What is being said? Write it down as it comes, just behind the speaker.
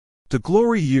The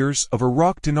glory years of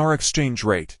Iraq dinar exchange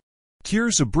rate.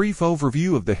 Here's a brief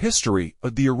overview of the history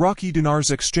of the Iraqi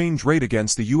dinar's exchange rate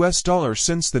against the US dollar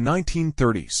since the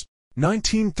 1930s.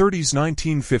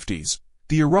 1930s-1950s.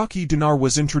 The Iraqi dinar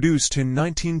was introduced in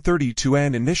 1932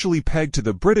 and initially pegged to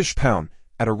the British pound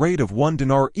at a rate of 1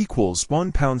 dinar equals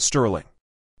 1 pound sterling.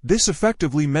 This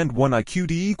effectively meant 1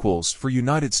 IQD equals for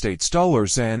United States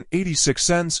dollars and 86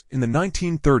 cents in the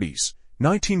 1930s.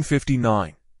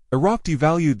 1959. Iraq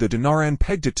devalued the dinar and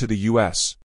pegged it to the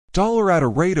US dollar at a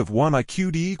rate of 1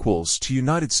 IQD equals to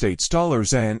United States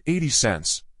dollars and 80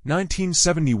 cents.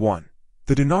 1971.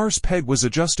 The dinar's peg was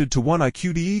adjusted to 1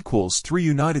 IQD equals 3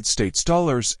 United States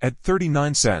dollars at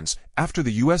 39 cents after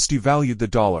the US devalued the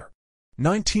dollar.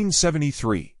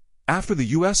 1973. After the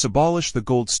US abolished the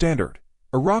gold standard,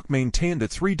 Iraq maintained a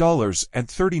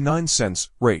 $3.39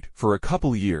 rate for a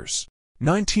couple years.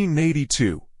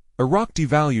 1982. Iraq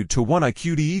devalued to 1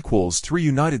 IQD equals 3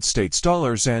 United States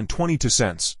dollars and 22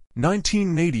 cents.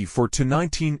 1984 to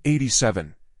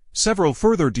 1987. Several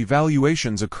further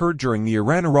devaluations occurred during the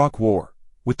Iran-Iraq War,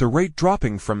 with the rate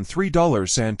dropping from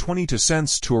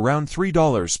 $3.22 to around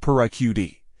 $3 per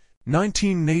IQD.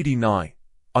 1989.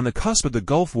 On the cusp of the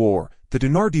Gulf War, the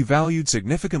dinar devalued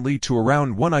significantly to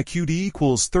around 1 IQD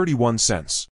equals 31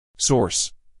 cents.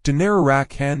 Source: Dinar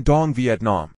Iraq and Dong Vietnam.